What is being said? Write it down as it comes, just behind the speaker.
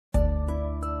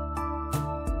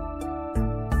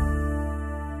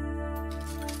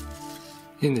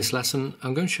In this lesson,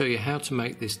 I'm going to show you how to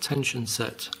make this tension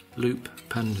set loop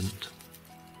pendant.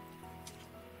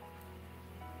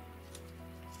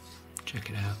 Check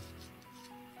it out.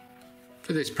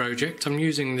 For this project, I'm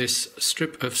using this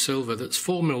strip of silver that's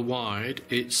 4mm wide.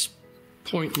 It's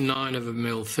 0.9 of a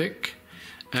mil thick,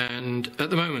 and at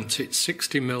the moment it's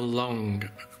 60mm long.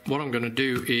 What I'm going to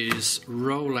do is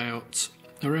roll out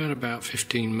around about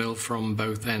 15mm from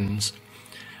both ends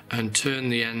and turn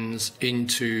the ends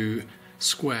into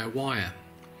square wire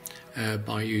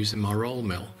by using my roll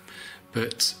mill.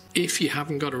 But if you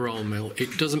haven't got a roll mill,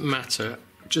 it doesn't matter.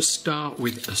 Just start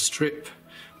with a strip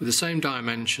with the same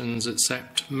dimensions,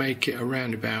 except make it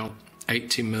around about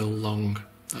 80mm long.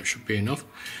 That should be enough.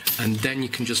 And then you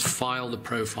can just file the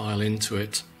profile into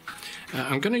it.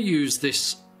 I'm going to use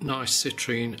this nice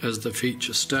citrine as the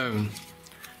feature stone.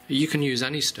 You can use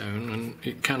any stone, and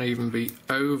it can even be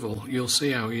oval. You'll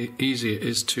see how easy it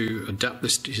is to adapt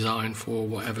this design for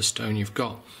whatever stone you've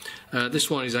got. This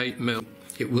one is 8mm.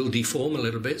 It will deform a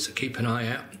little bit, so keep an eye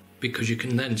out, because you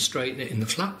can then straighten it in the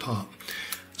flat part.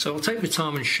 So I'll take my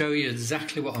time and show you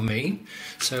exactly what I mean.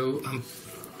 So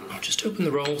I'll just open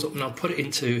the rolls up and I'll put it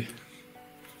into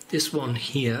this one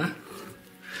here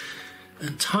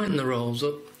and tighten the rolls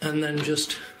up, and then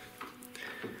just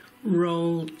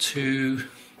roll to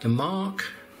the mark.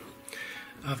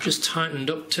 I've just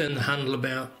tightened up, turned the handle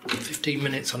about 15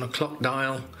 minutes on a clock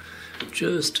dial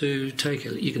just to take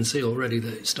it. You can see already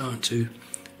that it's starting to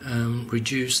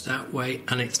reduce that way,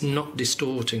 and it's not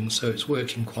distorting, so it's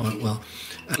working quite well.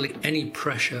 Any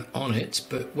pressure on it,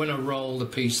 but when I roll the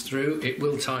piece through, it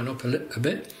will tighten up a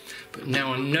bit. But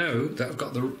now I know that I've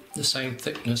got the same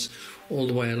thickness all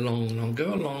the way along, and I'll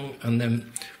go along and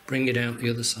then bring it out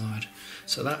the other side.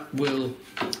 So that will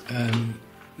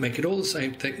make it all the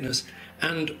same thickness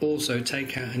and also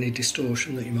take out any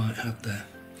distortion that you might have there.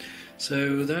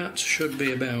 So that should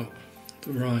be about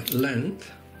the right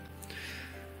length.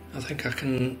 I think I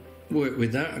can work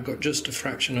with that. I've got just a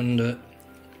fraction under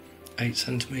 8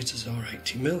 centimeters or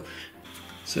 80mm.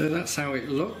 So that's how it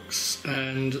looks,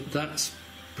 and that's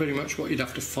pretty much what you'd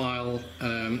have to file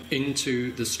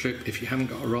into the strip if you haven't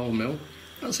got a roll mill.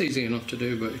 That's easy enough to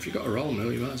do, but if you've got a roll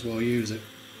mill, you might as well use it.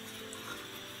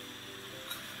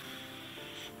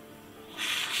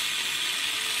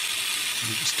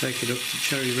 I'll just take it up to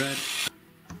cherry red.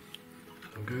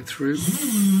 I'll go through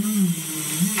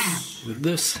with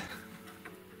this.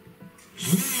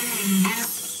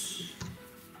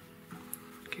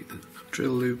 Keep the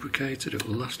drill lubricated, it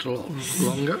will last a lot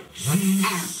longer.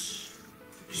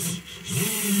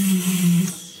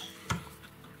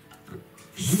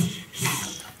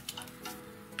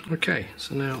 Okay,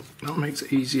 so now that makes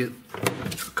it easier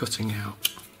for cutting out.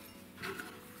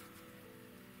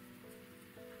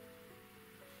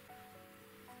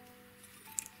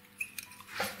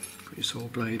 Put your saw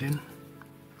blade in.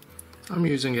 I'm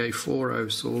using a 4/0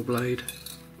 saw blade.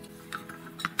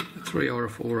 A 3 or a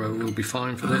 4/0 will be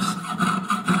fine for this.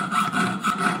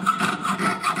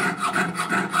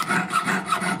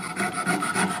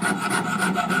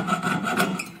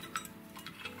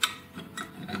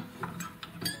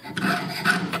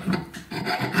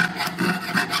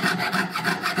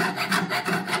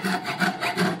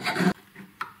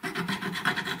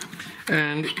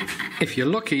 And if you're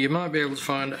lucky, you might be able to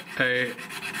find a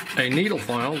needle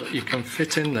file that you can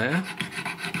fit in there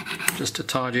just to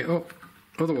tidy it up.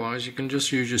 Otherwise, you can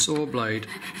just use your saw blade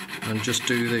and just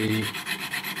do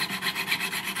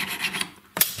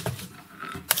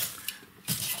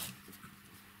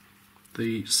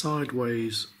the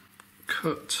sideways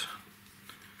cut,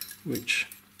 which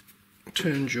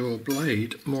turns your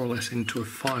blade more or less into a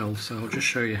file. So I'll just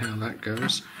show you how that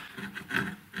goes.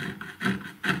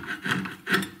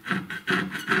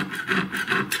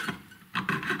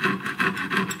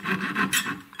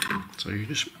 So you're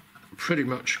just pretty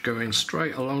much going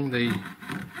straight along the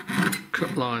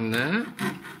cut line there,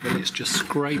 but it's just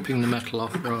scraping the metal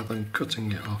off rather than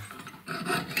cutting it off.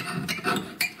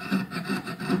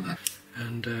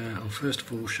 And I'll first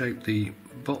of all shape the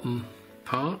bottom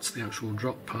parts, the actual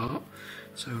drop part.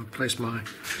 So I'll place my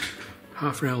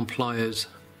half round pliers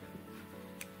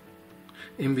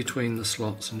in between the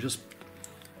slots and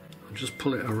I'll just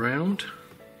pull it around,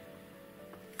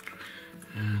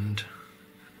 and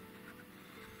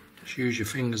just use your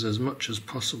fingers as much as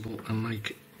possible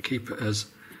and keep it as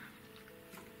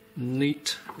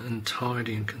neat and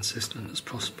tidy and consistent as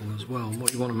possible as well. And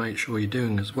what you want to make sure you're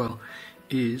doing as well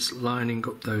is lining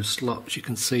up those slots. You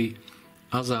can see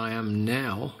as I am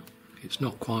now, it's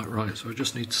not quite right, so I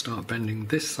just need to start bending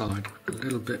this side a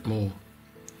little bit more.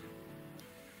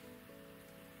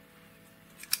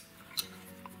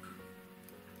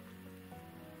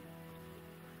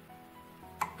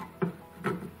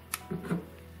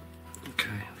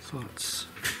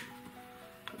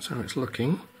 how it's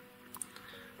looking.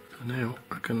 And now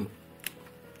I can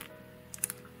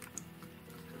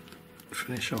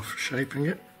finish off shaping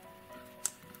it.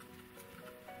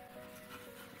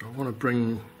 I want to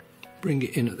bring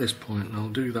it in at this point, and I'll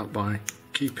do that by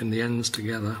keeping the ends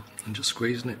together and just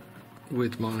squeezing it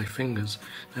with my fingers.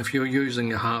 Now, if you're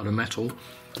using a harder metal,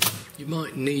 you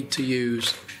might need to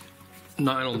use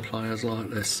nylon pliers like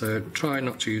this, so try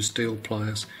not to use steel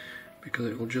pliers because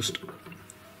it will just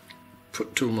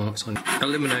put tool marks on.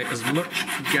 Eliminate as much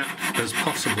gap as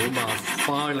possible by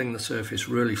filing the surface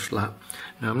really flat.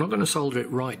 Now, I'm not going to solder it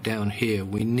right down here.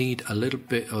 We need a little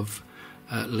bit of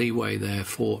leeway there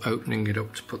for opening it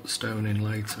up to put the stone in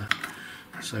later.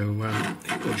 So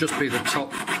it will just be the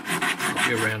top,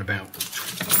 be around about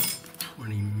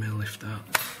 20 mil, if that,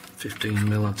 15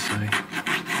 mil I'd say.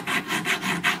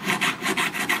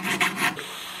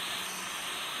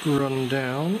 Run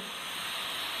down.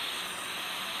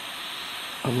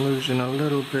 I'm losing a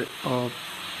little bit of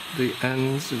the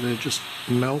ends, they're just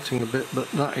melting a bit, but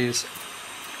that is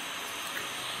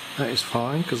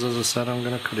fine, because as I said, I'm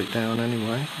going to cut it down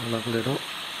anyway. I'll level it up.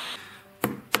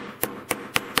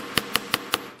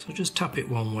 So just tap it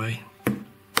one way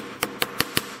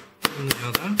and the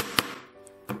other.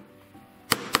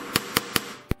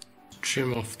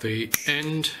 Trim off the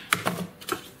end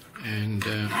and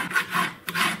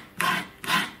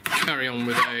carry on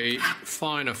with a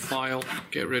finer file,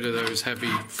 get rid of those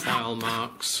heavy file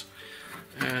marks,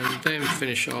 and then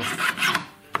finish off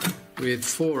with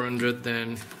 400,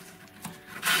 then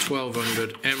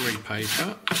 1200 emery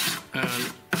paper,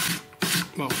 and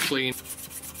well, clean,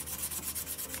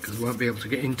 because we won't be able to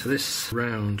get into this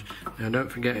round. Now don't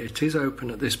forget, it is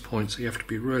open at this point, so you have to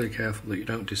be really careful that you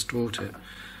don't distort it.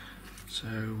 So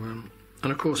and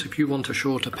of course, if you want a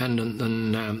shorter pendant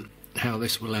than how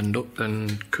this will end up,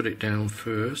 then cut it down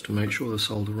first and make sure the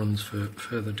solder runs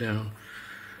further down.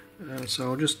 So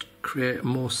I'll just create a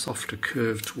more softer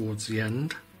curve towards the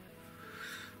end,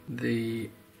 the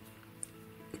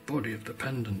body of the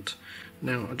pendant.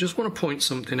 Now I just want to point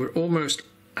something. We're almost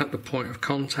at the point of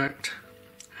contact,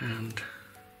 and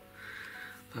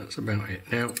that's about it.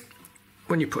 Now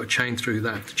when you put a chain through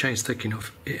that, if the chain's thick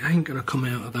enough, it ain't going to come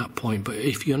out at that point, but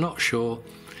if you're not sure,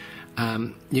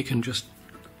 you can just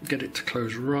get it to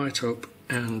close right up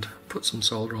and put some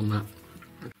solder on that.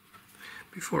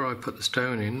 Before I put the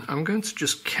stone in, I'm going to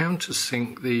just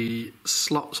countersink the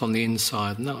slots on the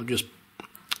inside, and that'll just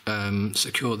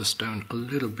secure the stone a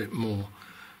little bit more.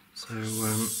 So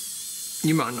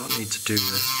you might not need to do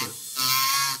this,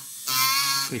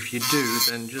 but if you do,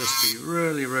 then just be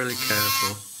really, really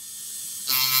careful,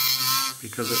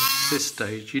 because at this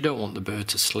stage you don't want the burr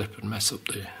to slip and mess up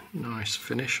the nice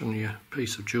finish on your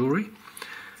piece of jewellery.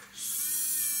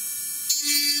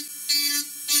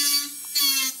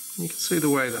 You can see the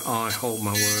way that I hold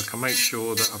my work. I make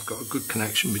sure that I've got a good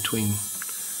connection between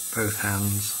both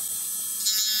hands.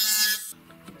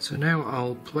 So now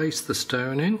I'll place the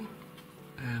stone in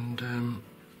and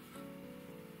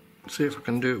see if I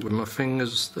can do it with my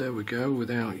fingers. There we go,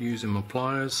 without using my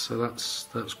pliers. So that's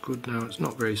good. Now it's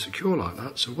not very secure like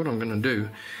that, so what I'm going to do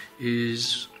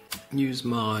is use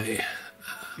my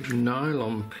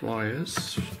nylon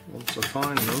pliers once I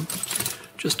find them,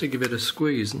 just to give it a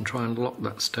squeeze and try and lock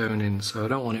that stone in. So I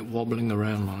don't want it wobbling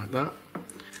around like that.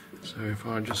 So if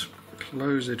I just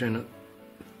close it in at,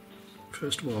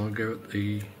 first of all, I'll go at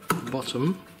the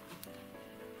bottom,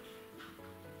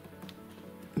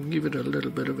 give it a little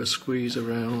bit of a squeeze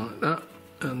around like that,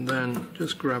 and then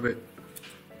just grab it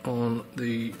on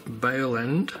the bail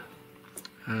end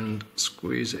and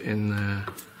squeeze it in there.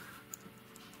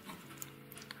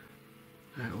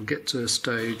 Now it'll get to a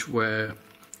stage where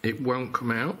it won't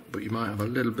come out, but you might have a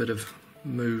little bit of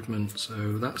movement,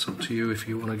 so that's up to you. If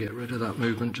you want to get rid of that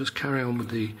movement, just carry on with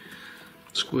the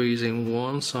squeezing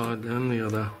one side then the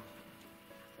other,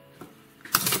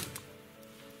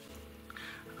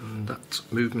 and that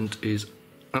movement is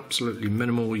absolutely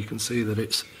minimal. You can see that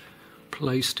it's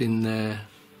placed in there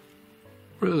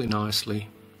really nicely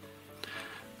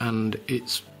and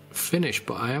it's finished,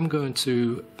 but I am going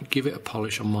to give it a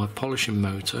polish on my polishing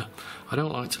motor. I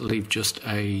don't like to leave just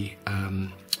a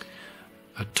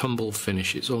tumble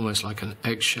finish. It's almost like an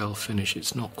eggshell finish.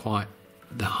 It's not quite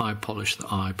the high polish that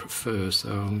I prefer, so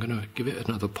I'm going to give it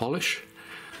another polish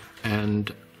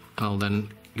and I'll then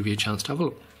give you a chance to have a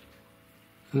look.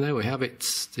 And there we have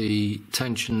it, the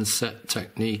tension set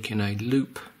technique in a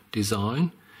loop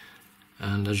design,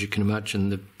 and as you can imagine,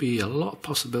 there'd be a lot of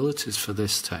possibilities for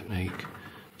this technique.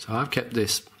 So I've kept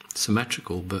this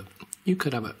symmetrical, but you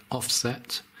could have it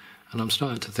offset, and I'm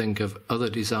starting to think of other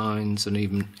designs and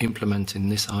even implementing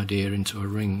this idea into a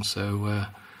ring. So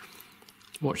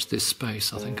watch this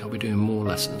space. I think I'll be doing more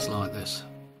lessons like this.